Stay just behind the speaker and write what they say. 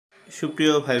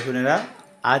সুপ্রিয় ভাই বোনেরা,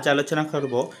 আজ আলোচনা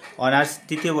করব অনার্স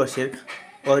তৃতীয় বর্ষের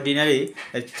অর্ডিনারি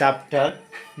চ্যাপ্টার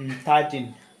 13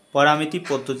 পরামিতি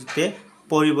পদ্ধতিতে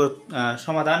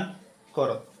সমাধান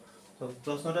করো। তো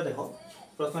প্রশ্নটা দেখো,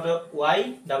 প্রশ্নটা y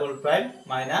double prime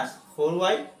minus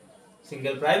 4y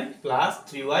single prime plus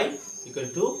 3y equal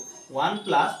to 1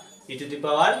 plus e to the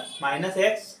power minus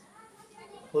x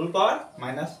whole power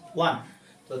minus 1।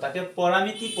 তো তাকে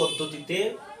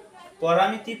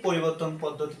পরামিতি পরিবর্তন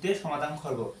পদ্ধতিতে সমাধান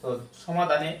করব। তো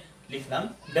সমাধানে লিখলাম,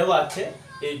 দেওয়া আছে,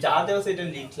 এই যা দেওয়া আছে এটা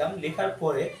লিখলাম। লেখার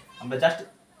পরে আমরা জাস্ট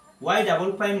y ডাবল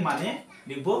প্রাইম মানে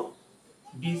লিখব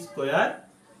b square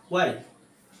y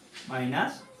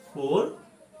minus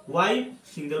 4y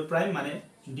single prime মানে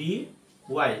dy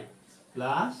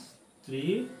plus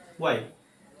 3y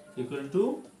equal to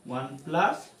 1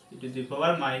 plus e to the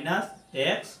power minus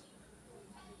x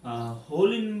whole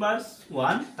inverse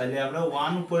 1। তাহলে আমরা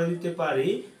 1 উপরে দিতে পারি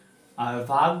আর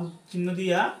ভাগ চিহ্ন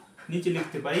দিয়া নিচে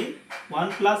লিখতে পারি 1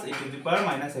 plus e to the power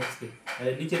minus x কে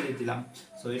তাহলে নিচে দিয়ে দিলাম।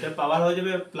 সো এটা পাওয়ার হয়ে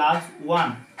যাবে প্লাস 1,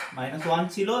 মাইনাস 1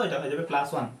 ছিল, এটা হয়ে যাবে প্লাস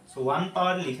 1। সো 1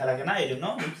 পাওয়ার লেখা লাগে না, এজন্য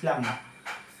লিখলাম না।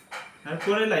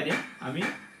 তারপরে লাইনে আমি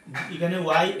এখানে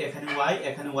y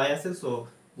এখানে y আছে, সো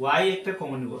y একটা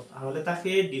কমন নিব, তাহলে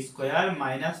তাকে d square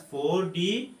minus 4d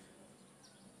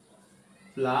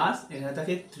plus এখানে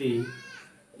থাকে 3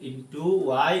 into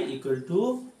y equal to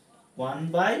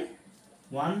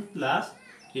 1/1 plus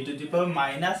e to the power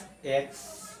minus x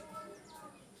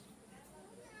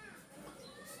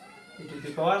e to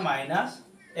the power minus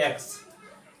x।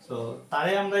 So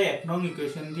তারে আমরা এক নং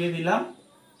ইকুয়েশন দিয়ে দিলাম,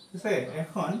 ঠিক আছে।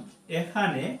 এখন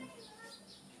এখানে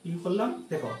কি করলাম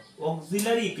দেখো,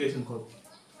 অক্সিলারি ইকুয়েশন করব,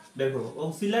 বের করব।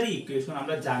 অক্সিলারি ইকুয়েশন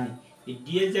আমরা জানি, এই d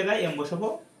এর জায়গায় m বসাবো,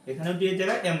 এখানেও d এর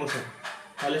জায়গায় m বসাবো,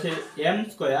 তাহলে সে m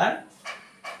স্কয়ার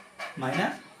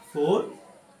মাইনাস 4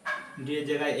 d এর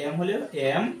জায়গায় m হলো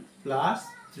m plus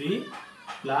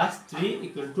 3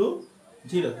 equal to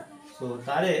 0। So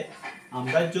তারে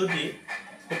আমরা যদি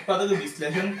উৎপাদকে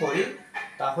বিশ্লেষণ করি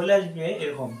তাহলে আসবে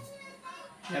এরকম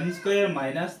m square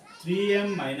minus 3m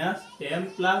minus m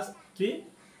plus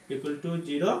 3 equal to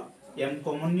 0। m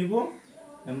common নিব,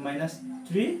 m মাইনাস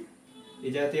 3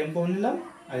 এই জায়গাতে m কমন নিলাম,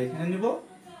 আর এখানে নিব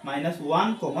মাইনাস 1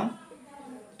 কমন,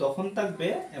 তখন থাকবে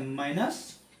m মাইনাস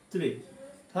 3।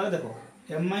 তাহলে দেখো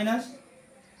m মাইনাস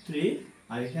 3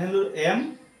 আর এখানে হলো m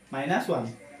মাইনাস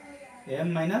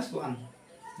 1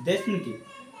 দেখুন কি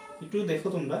একটু দেখো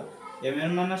তোমরা, m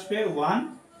এর মান আসবে 1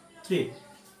 3।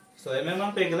 সো m এর মান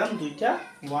পেয়ে গেলাম দুইটা,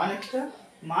 1 একটা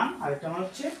মান আর একটা মান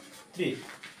হচ্ছে 3।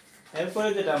 এরপরে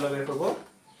যেটা আমরা বের করব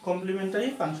কমপ্লিমেন্টারি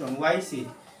ফাংশন yc।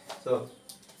 সো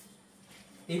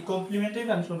এই কমপ্লিমেন্টারি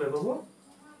ফাংশন বের করব,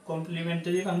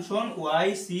 complimentary function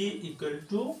yc equal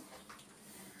to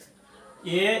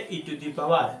a e to the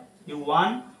power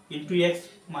 1 into x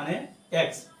মানে x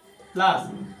plus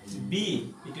b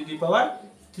e to the power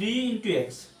 3 into x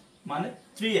মানে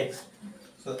 3x।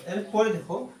 সো এরপরে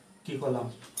দেখো কি করলাম,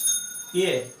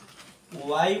 a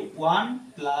y1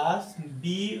 plus b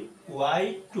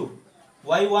y2,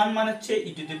 y1 মানে হচ্ছে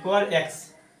e to the power x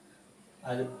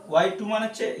R y2 মানে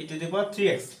হচ্ছে e to the power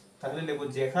 3x। তাহলে লিখব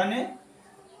যেখানে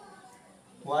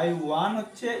y1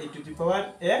 হচ্ছে e to the power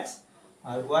x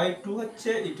R y2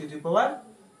 হচ্ছে e to the power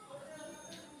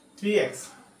 3x।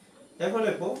 এখন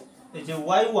লিখব এই যে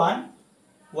y1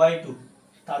 y2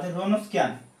 তাদের ঋণ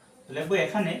স্ক্যান, লিখব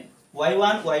এখানে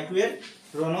y1 y2 এর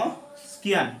ঋণ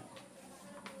স্ক্যান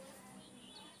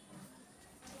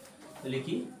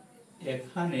লিখি,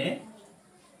 এখানে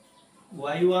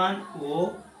y1 ও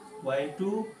y2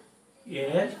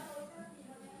 এর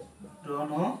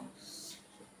ঋণ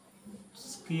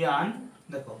স্ক্যান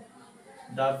দেখো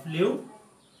w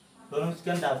ঋণ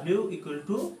scan w equal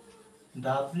to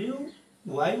w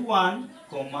y1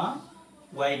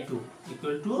 y2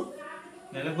 equal to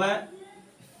লিখবা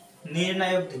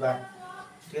নির্ণায়ক দিবা,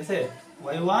 ঠিক আছে।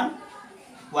 y1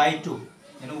 y2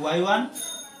 মানে y1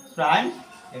 প্রাইম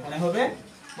এখানে হবে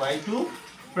y2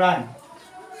 prime.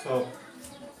 So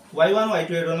y1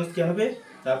 y2 এর ঋণ স্ক্যান হবে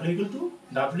w equal to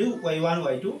w y1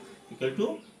 y2 equal to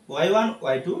y1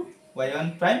 y2 y1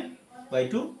 prime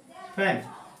y2 prime.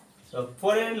 So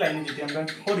পরের লাইনে যদি আমরা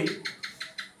করি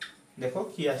দেখো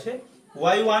কি আসে,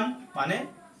 y1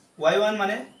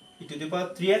 মানে e to the power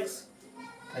 3x,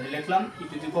 তাহলে লিখলাম e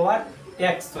to the power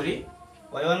x, sorry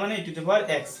y1 মানে e to the power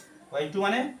x, y2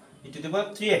 মানে e to the power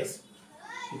 3x,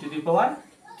 e to the power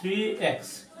 3x।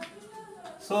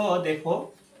 So দেখো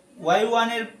y1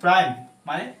 এর prime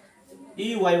মানে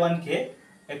এই y1 কে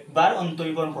একবার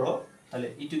অন্তরীকরণ করো, তাহলে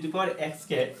e to the power x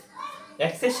K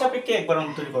x এর সাপেক্ষে একবার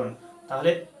অন্তরীকরণ,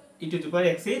 তাহলে e to the power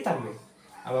x এই থাকবে।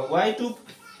 আবার y2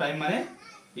 প্রাইম মানে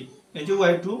এই যে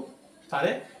y2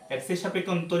 তাহলে x এর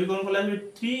সাপেক্ষে অন্তরীকরণ করলে আসবে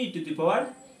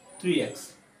 3e⁻3x,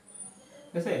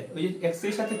 ঠিক আছে? ওই যে x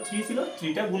এর সাথে 3 ছিল,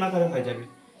 3টা গুণাকারে হয়ে যাবে।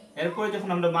 এরপরে যখন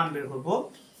আমরা মান বের করব,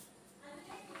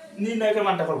 নির্ণায়কের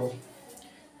মানটা করব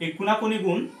এই কোণাকুণি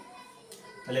গুণ,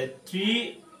 তাহলে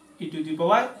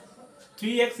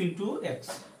 3e⁻3x into x,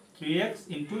 3x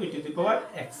into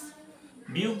e⁻x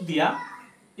বিয়োগ দিয়া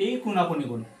এই কোণাকুণি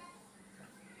গুণ,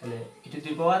 তাহলে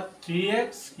e⁻3x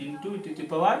into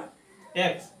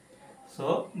e⁻x। সো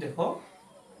দেখো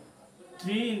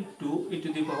 3 into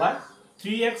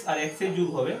e⁻3x আর x এর যোগ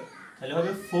হবে, তাহলে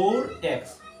হবে 4x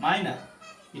minus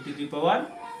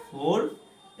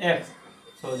e⁻4x।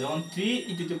 সো যখন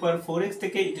 3e⁻4x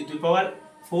থেকে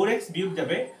e⁻4x বিয়োগ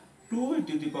যাবে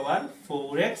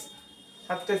 2e⁻4x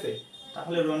থাকতেছে,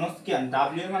 তাহলে রনস্কিয়ান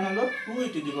w এর মান হলো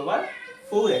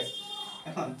 2e⁻4x।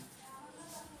 এখন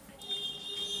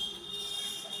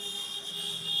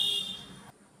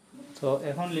তো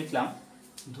এখন লিখলাম,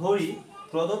 ধরি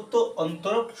প্রদত্ত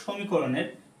অন্তরক সমীকরণের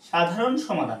সাধারণ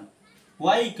সমাধান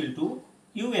y =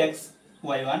 ux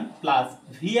y1 plus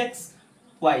vx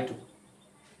y2।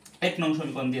 এক নং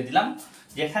সমীকরণ দিয়ে দিলাম,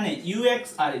 যেখানে ux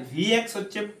আর vx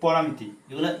হচ্ছে পরামিতি,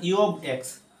 এগুলো u of x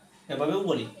এভাবেও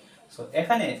বলি। সো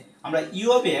এখানে আমরা u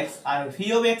of x R v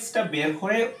of x টা বের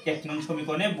করে এক নং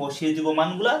সমীকরণে বসিয়ে দিব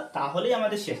মানগুলা, তাহলেই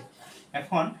আমাদের শেষ।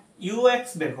 এখন ux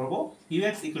বের করব,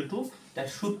 ux = তার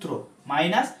সূত্র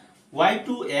minus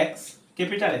y2x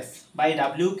capital X by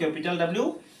w capital W।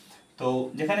 তো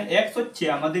যেখানে x হচ্ছে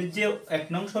আমাদের যে এক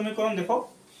নং সমীকরণ, দেখো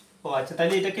ও আচ্ছা,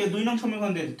 তাহলে এটাকে 2 নং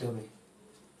সমীকরণ দিয়ে দিতে হবে,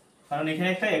 কারণ এখানে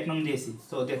একটা 1 নং দিয়েছি।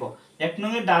 তো দেখো 1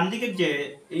 নং এর ডান দিকে যে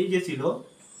এই যে ছিল,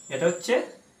 এটা হচ্ছে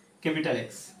capital X।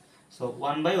 So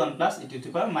 1/1 plus e⁻x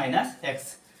minus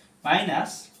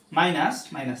minus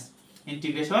minus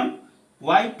integration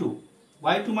y2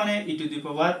 মানে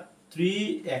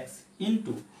e⁻3x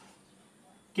ইনটু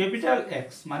ক্যাপিটাল X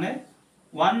মানে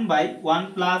 1/1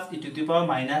 প্লাস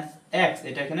e⁻x,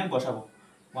 এটা এখানে বসাবো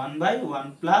 1/1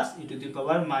 প্লাস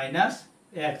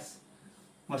e⁻x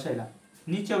বসাইলাম।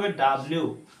 নিচে হবে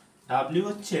w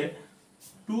হচ্ছে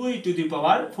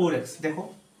 2e⁻4x। দেখো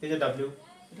এই যে w,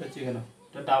 এটা হচ্ছে এখানে,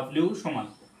 এটা w সমান,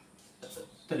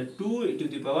 তাহলে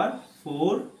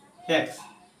 2e⁻4x,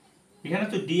 এখানে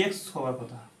তো dx হওয়ার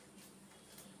কথা।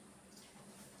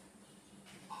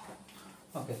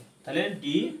 ওকে, তাহলে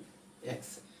dx।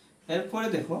 এরপরে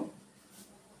দেখো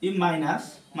এই মাইনাস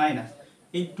মাইনাস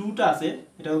এই 2টা আছে,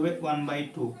 এটা হবে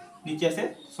 1/2 নিচে আছে,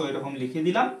 সো এরকম লিখে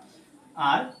দিলাম।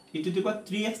 আর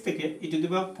e⁻3x থেকে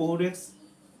e⁻4x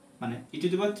মানে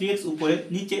e⁻3x উপরে,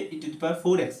 নিচে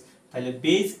e⁻4x, তাহলে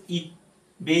বেজ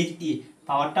ই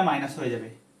পাওয়ারটা মাইনাস হয়ে যাবে,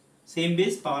 সেম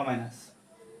বেজ পাওয়ার মাইনাস।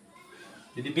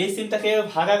 যদি বেজ সেমটাকে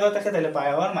ভাগাগাও থাকে তাহলে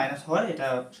পাওয়ার মাইনাস হয়, এটা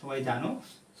সবাই জানো।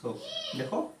 সো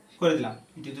দেখো করে দিলাম,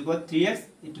 e⁻3x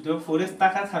e⁻4x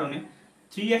থাকার কারণে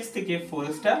 3x থেকে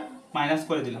 4x টা মাইনাস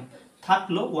করে দিলাম,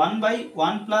 থাকলো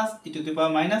 1/1 plus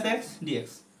e⁻x dx,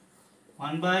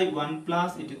 1/1 plus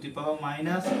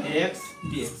e⁻x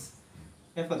dx।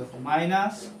 এরপর দেখো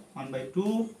minus 1/2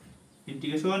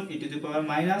 integration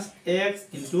e⁻x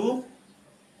into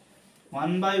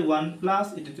 1/1 plus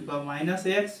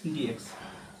e⁻x dx।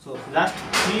 So last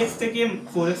 3x থেকে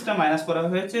 4x টা মাইনাস করা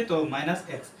হয়েছে, তো মাইনাস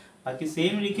x, বাকি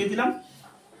সেম লিখে দিলাম।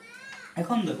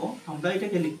 এখন দেখো আমরা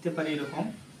এটাকে লিখতে পারি এরকম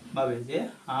ভাবে যে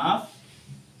half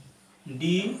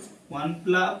d1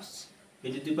 plus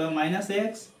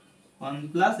e⁻x 1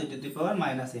 plus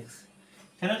e⁻x।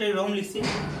 কেন এটা এরকম লিখছি?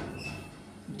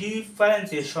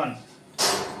 ডিফারেন্সিয়েশন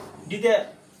দিতে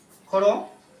করো,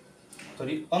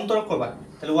 সরি অন্তরক করবা,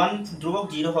 তাহলে 1 ধ্রুবক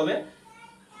 0 হবে,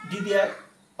 d দিয়ে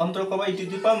অন্তরক করবা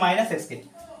e⁻x কে,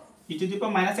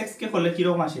 e⁻x কে করলে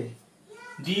কিরকম আসে,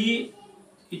 d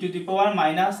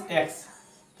e⁻x,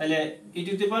 তাহলে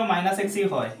e⁻x ই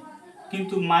হয়,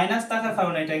 কিন্তু মাইনাস থাকার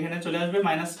কারণে এটা এখানে চলে আসবে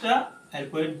মাইনাসটা,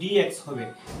 এরপরে dx হবে,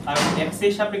 কারণ x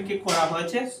এর সাপেক্ষে করা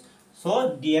হয়েছে, সো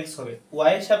dx হবে,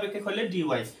 y এর সাপেক্ষে করলে dy,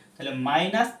 তাহলে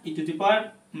মাইনাস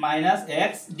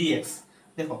e⁻x dx।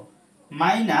 দেখো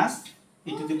মাইনাস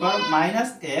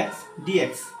e⁻x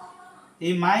dx,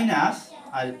 এই মাইনাস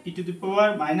আর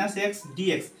e⁻x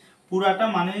dx পুরাটা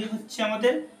মানেই হচ্ছে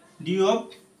আমাদের d of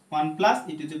 1 প্লাস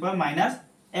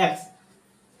e⁻x।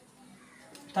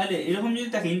 তাহলে এরকম যদি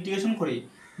তাকে ইন্টিগ্রেশন করি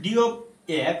d of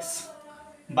x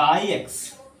by x,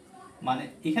 মানে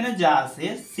এখানে যা আছে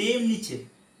সেম নিচে,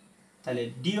 তাহলে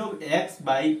d of x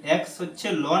by x হচ্ছে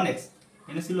ln x,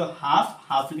 এখানে ছিল হাফ,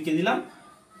 হাফ লিখে দিলাম,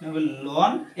 হবে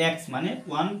ln x মানে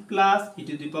 1 প্লাস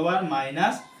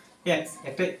e⁻x,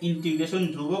 একটা ইন্টিগ্রেশন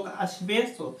ধ্রুবক আসবে,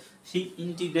 তো সেই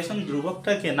ইন্টিগ্রেশন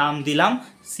ধ্রুবকটাকে নাম দিলাম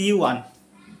c1।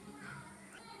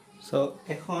 সো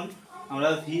এখন আমরা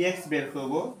vx বের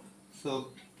করব, সো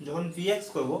যখন vx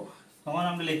করব তখন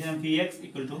আমরা লিখলাম vx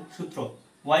ইকুয়াল টু সূত্র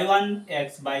y1 x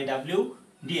by w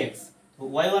dx। তো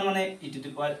y1 মানে e to the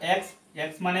power x,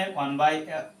 x মানে 1 by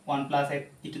 1 plus x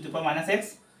e to the power minus x,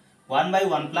 1 by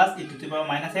 1 plus e to the power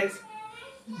minus x,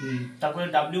 তারপরে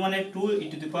w মানে 2 e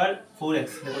to the power 4x,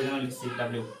 দেখো এখানে লিখছি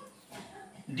w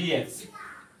dx।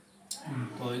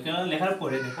 তো এখানে লেখার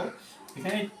পরে দেখো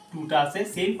এখানে 2টা আছে,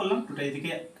 সেম করলাম, 2টা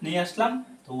এদিকে নিয়ে আসলাম,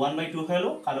 তো 1/2 হলো,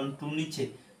 কারণ 2 নিচে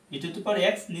e to the power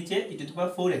x, নিচে e to the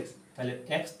power 4x, তাহলে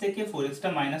x থেকে 4x টা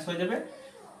মাইনাস হয়ে যাবে,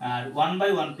 আর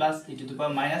 1/1 plus e to the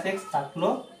power minus x থাকলো,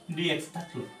 dx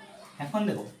থাকলো। এখন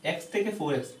দেখো x থেকে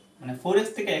 4x মানে 4x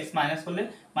থেকে x মাইনাস করলে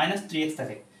মাইনাস 3x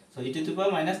থাকে, so e to the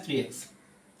power minus 3x,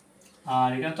 আর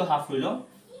এখানে তো হাফ রইলো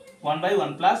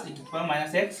 1/1 plus e to the power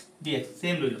minus x dx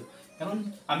same রইলো। এখন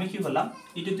আমি কি বললাম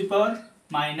e to the power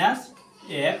minus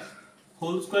x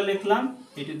whole square লিখলাম,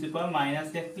 e to the power minus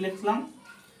x লিখলাম,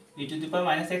 e to the power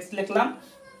minus x লিখলাম,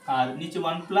 আর নিচে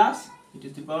 1 plus e to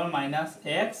the power minus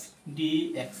x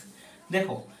dx।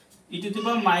 দেখো e to the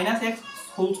power minus x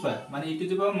whole square মানে e to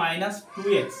the power minus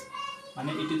 2x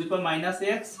মানে e to the power minus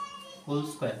x whole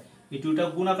square, এই 2টা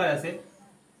গুণ আকার আছে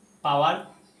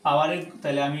পাওয়ারে,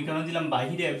 তাহলে আমি কেন দিলাম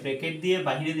বাইরে ব্র্যাকেট দিয়ে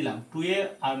বাইরে দিলাম 2a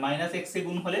আর মাইনাস x এ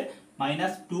গুণ হলে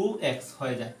মাইনাস 2x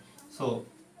হয়ে যায়, so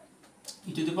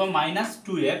e to the power minus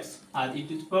 2x R e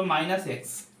to the power minus x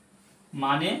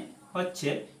মানে হচ্ছে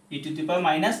e to the power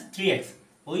minus 3x,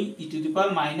 ওই e to the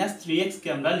power minus 3x কে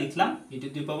আমরা লিখলাম e to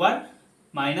the power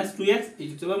minus 2x e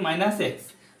to the power minus x,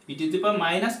 e to the power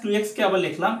minus 2x কে আবার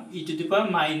লিখলাম e to the power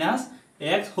minus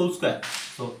x whole square,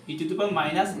 so e to the power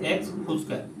minus x whole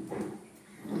square.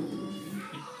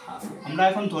 আমরা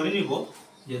এখন ধরে নিব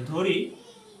যে ধরি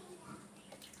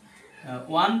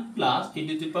 1 plus e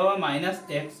to the power minus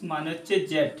x মানে হচ্ছে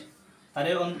z,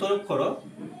 তারে অন্তরক করো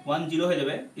 1 0 হয়ে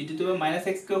যাবে, e to the power minus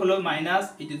x কে হলো minus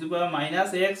e to the power minus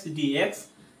x dx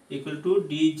equal to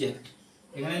dz।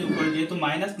 এখানে উপরে যেহেতু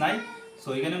মাইনাস নাই, সো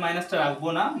এখানে মাইনাসটা রাখবো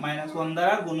না, মাইনাস 1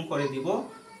 দ্বারা গুণ করে দিব,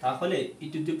 তাহলে e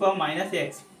to the power minus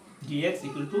x dx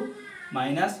equal to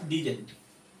minus dz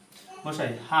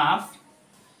বসাই half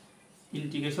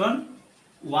integration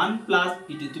 1 plus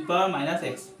e to the power minus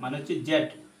x মানে হচ্ছে z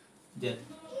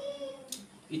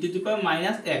e to the power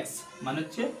minus x মানে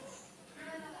হচ্ছে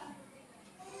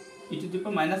e to the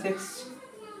power minus x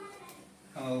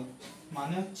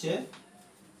মানে হচ্ছে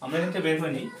আমরা এখান থেকে বের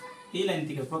করে নিই, এই লাইন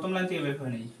থেকে প্রথম লাইন থেকে বের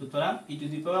করে নিই, সুতরাং e to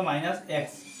the power minus x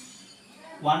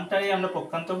 1টারে আমরা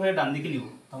পক্ষান্তর হয়ে ডান দিকে নিব,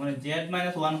 তার মানে z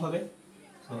মাইনাস 1 হবে,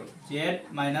 সো z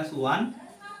মাইনাস 1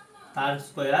 তার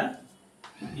square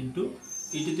into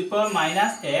e to the power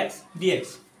minus x dx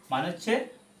মানে হচ্ছে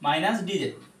মাইনাস dz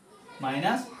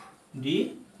মাইনাস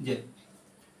dz।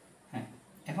 হ্যাঁ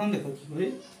এখন দেখো কি করি,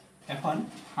 এখন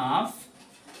হাফ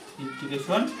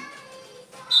ইন্টিগ্রেশন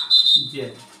z,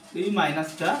 এই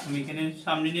মাইনাসটা আমি এখানে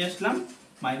সামনে নিয়ে আসলাম,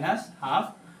 minus half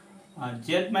R z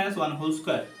minus 1 whole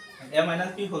square, a minus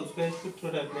b whole square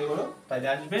সূত্রটা অ্যাপ্লাই করো, তাহলে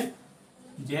আসবে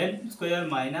z square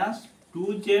minus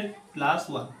 2z plus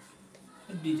 1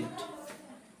 dz।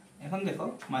 এখন দেখো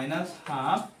মাইনাস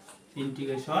হাফ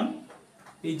ইন্টিগ্রেশন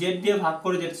এই z দিয়ে ভাগ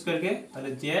করে z স্কয়ারকে,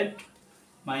 তাহলে z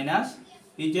মাইনাস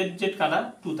এই z কাটা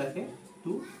 2 থাকে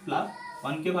 2 প্লাস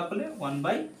 1 কে ভাগ করলে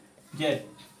 1/z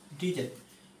dz।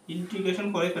 ইন্টিগ্রেশন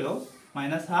করে ফেলো,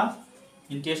 মাইনাস হাফ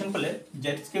ইন্টিগ্রেশন করলে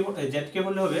z কে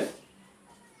বললে হবে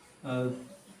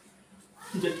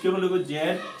z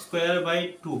স্কয়ার বাই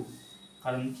 2,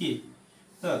 কারণ কি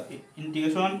তো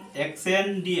ইন্টিগ্রেশন xn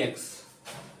dx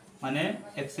মানে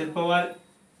x এর পাওয়ার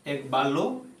 1 বাড়লো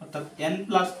অর্থাৎ n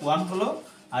প্লাস 1 হলো,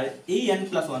 আর এই n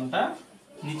প্লাস 1টা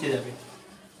নিচে যাবে,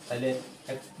 তাহলে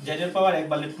z এর পাওয়ার 1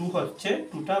 বাড়লে 2 হচ্ছে,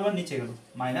 2টা আবার নিচে গেল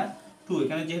মাইনাস 2,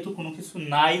 এখানে যেহেতু কোনো কিছু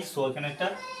নাই, সো এখানে একটা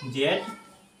z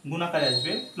গুণ আকারে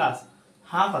আসবে, প্লাস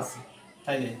হাফ আছে,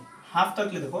 তাইলে হাফ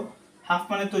থাকলে দেখো হাফ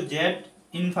মানে তো z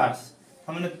ইনভার্স,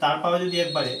 তার মানে তার পাওয়ার যদি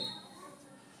একবারে,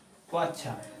 ও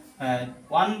আচ্ছা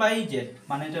 1/z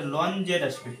মানে এটা ln z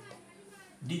আসবে,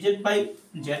 dz বাই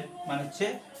z মানে হচ্ছে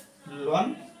ln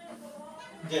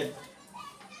z।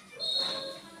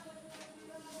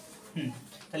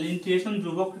 তাহলে ইন্টিগ্রেশন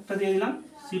ধ্রুবক একটা দিয়ে দিলাম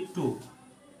শিফট 2,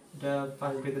 এটা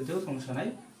পাঁচ ব্রেকেট দেও সমস্যা নাই,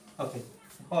 ওকে।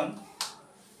 এখন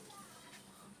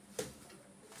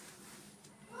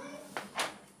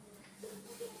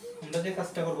আমরা যে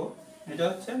কাজটা করব এটা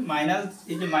হচ্ছে মাইনাস,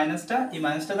 এই যে মাইনাসটা, এই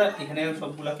মাইনাসটা এখানে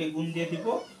সবগুলাকে গুণ দিয়ে দিব,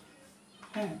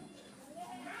 হ্যাঁ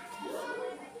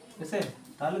ঠিক আছে।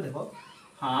 তাহলে দেখো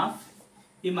হাফ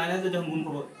এই মাইনাস যখন গুণ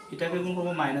করবো এটাকে গুণ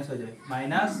করবো মাইনাস হয়ে যাবে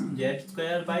মাইনাস জেড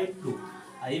স্কোয়ার বাই 2,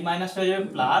 আর এই মাইনাসটা হয়ে যাবে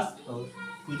প্লাস, তো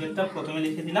 2z প্রথমে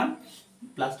লিখে দিলাম,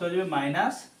 প্লাসটা হয়ে যাবে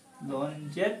minus ln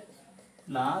z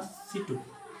plus c2,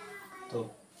 তো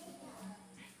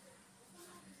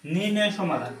নির্ণয়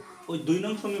সমাধান ওই 2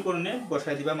 নং সমীকরণে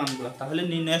বসায় দিবা মানগুলো, তাহলে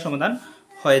নির্ণয় সমাধান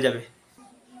হয়ে যাবে।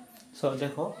 সো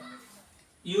দেখো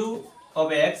u of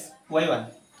x y1,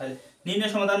 তাহলে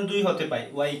নির্ণয় সমাধান 2 হতে পায়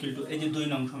y equal to এই যে 2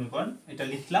 নং সমীকরণ এটা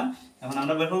লিখলাম। এখন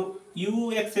আমরা বের করব u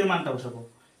x এর মানটা বসাবো।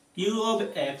 u of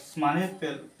x মানে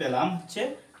পেলাম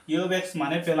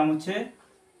হচ্ছে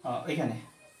এখানে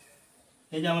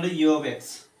এই যে আমাদের u of x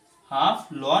half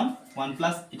ln 1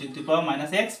 plus e to the power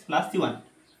minus x plus c1,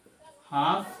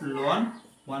 half ln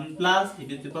 1 plus e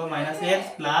to the power minus x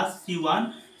plus c1,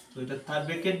 তো এটা থার্ড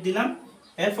ব্র্যাকেট দিলাম।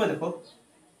 এরপর দেখো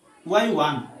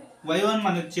y1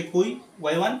 মানে হচ্ছে কই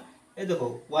y1, এই দেখো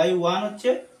y1 হচ্ছে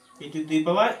e to the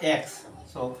power x,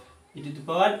 so e to the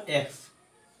power x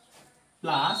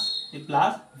plus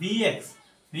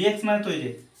vx মানে তো এই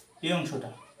যে এই অংশটা,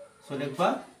 সো লিখবা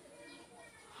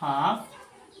হাফ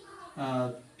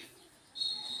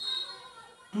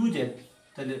 2z,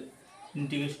 তাহলে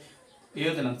ইন্টিগ্রেশন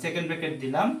এও দিলাম, সেকেন্ড ব্র্যাকেট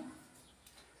দিলাম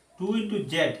 2 into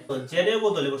z, তো z এর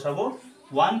বদলে বসাবো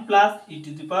 1 plus e to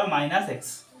the power minus x,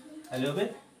 তাহলে হবে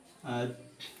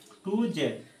 2z,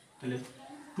 তাহলে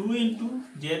 2 into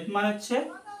z মানে হচ্ছে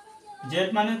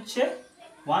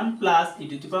 1 plus e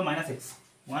to the power minus x,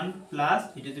 1 plus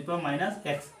e to the power minus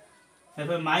x,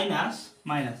 তারপর minus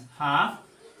half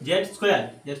z square,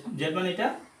 z মানে এটা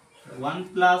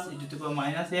 1 plus e to the power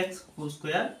minus x whole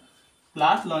square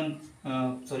plus ln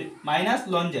minus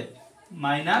ln z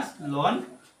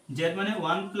মানে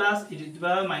 1 plus e to the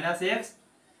power minus x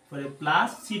পরে plus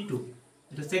c2,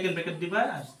 এটা second bracket দিবা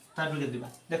আর third bracket দিবা।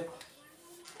 দেখো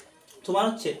তোমার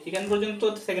হচ্ছে এখান পর্যন্ত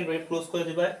সেকেন্ড ব্র্যাকেট ক্লোজ করে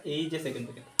দিবা, এই যে সেকেন্ড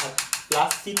ব্র্যাকেট, আর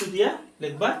প্লাস c2 দিয়া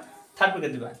লিখবা, থার্ড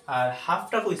ব্র্যাকেট দিবা। আর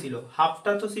হাফটা কই ছিল,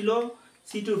 হাফটা তো ছিল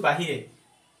c2 এর বাহিরে,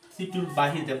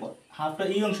 দেখো হাফটা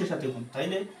এই অংশের সাথে গুণ,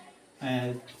 তাইলে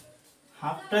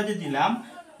হাফটা যে দিলাম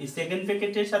এই সেকেন্ড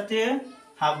ব্র্যাকেটের সাথে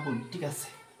হাফ গুণ, ঠিক আছে।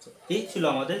 এই ছিল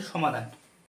আমাদের সমাধান।